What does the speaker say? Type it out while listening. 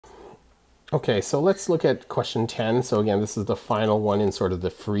Okay, so let's look at question 10. So again, this is the final one in sort of the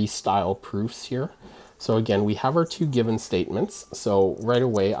freestyle proofs here. So again, we have our two given statements. So right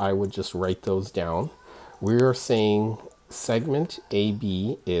away, I would just write those down. We're saying segment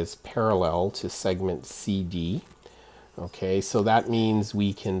AB is parallel to segment CD. Okay, so that means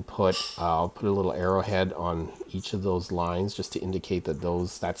we can put, I'll put a little arrowhead on each of those lines just to indicate that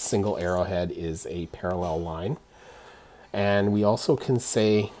that single arrowhead is a parallel line. And we also can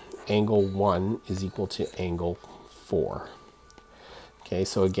say angle 1 is equal to angle 4. Okay,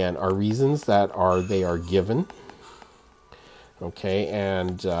 so again, our reasons that they are given. Okay,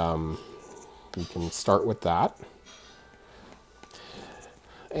 and we can start with that.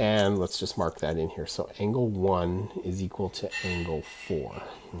 And let's just mark that in here. So angle 1 is equal to angle 4.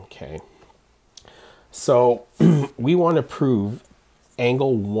 Okay, so we want to prove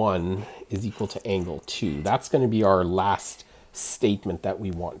angle 1 is equal to angle 2. That's going to be our last statement that we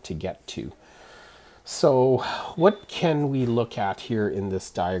want to get to. So what can we look at here in this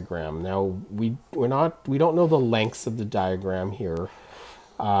diagram? Now we don't know the lengths of the diagram here,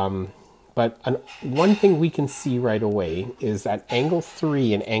 but one thing we can see right away is that angle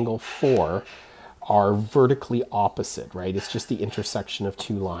 3 and angle 4 are vertically opposite, right? It's just the intersection of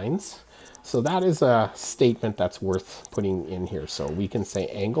two lines. So that is a statement that's worth putting in here. So we can say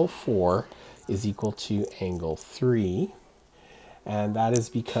angle 4 is equal to angle 3. And that is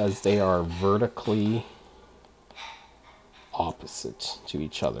because they are vertically opposite to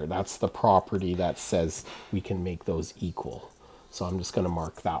each other. That's the property that says we can make those equal. So I'm just going to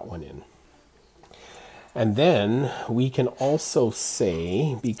mark that one in. And then we can also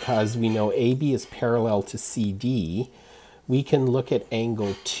say, because we know AB is parallel to CD, we can look at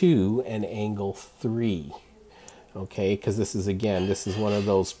angle 2 and angle 3. Okay, because this is one of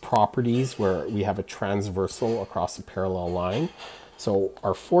those properties where we have a transversal across a parallel line. So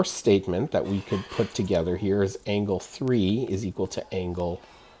our fourth statement that we could put together here is angle 3 is equal to angle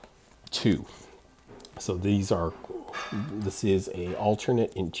 2. So this is a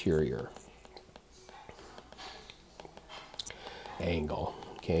alternate interior angle.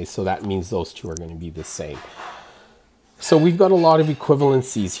 Okay, so that means those two are going to be the same. So we've got a lot of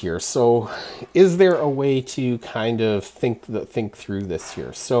equivalencies here. So is there a way to kind of think through this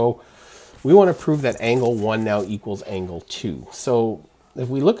here? So we want to prove that angle 1 now equals angle 2. So if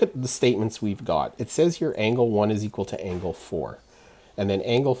we look at the statements we've got, it says here angle 1 is equal to angle 4. And then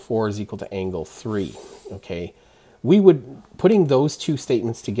angle 4 is equal to angle 3. Okay, putting those two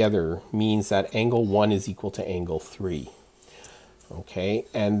statements together means that angle 1 is equal to angle 3. Okay,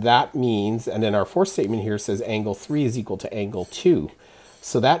 and that means, and then our fourth statement here says angle 3 is equal to angle 2.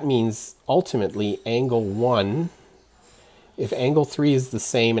 So that means ultimately angle 1, if angle 3 is the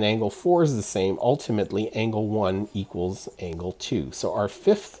same and angle 4 is the same, ultimately angle 1 equals angle 2. So our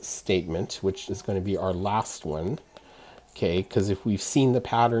fifth statement, which is going to be our last one, okay, because if we've seen the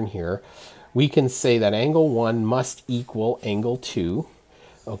pattern here, we can say that angle 1 must equal angle 2,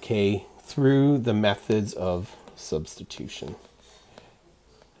 okay, through the methods of substitution.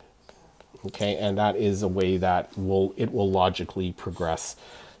 Okay, and that is a way that it will logically progress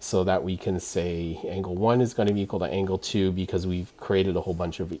so that we can say angle 1 is going to be equal to angle 2 because we've created a whole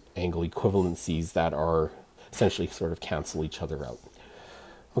bunch of angle equivalencies that are essentially sort of cancel each other out.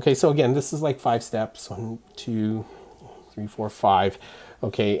 Okay, so again, this is like 5 steps, 1, 2, 3, 4, 5.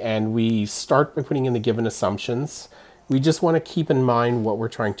 Okay, and we start by putting in the given assumptions. We just want to keep in mind what we're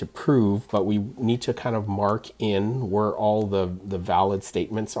trying to prove, but we need to kind of mark in where all the valid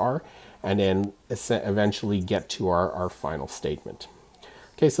statements are, and then eventually get to our final statement.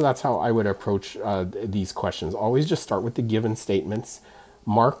 Okay, so that's how I would approach these questions. Always just start with the given statements,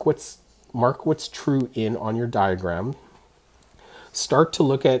 mark what's true on your diagram, start to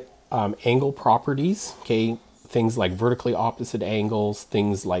look at angle properties, okay, things like vertically opposite angles,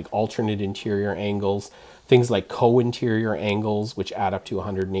 things like alternate interior angles, things like co-interior angles, which add up to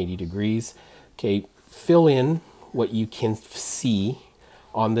 180 degrees. Okay, fill in what you can see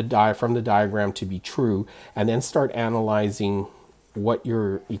on from the diagram to be true, and then start analyzing what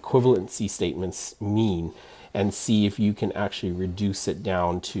your equivalency statements mean and see if you can actually reduce it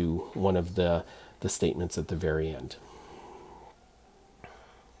down to one of the statements at the very end.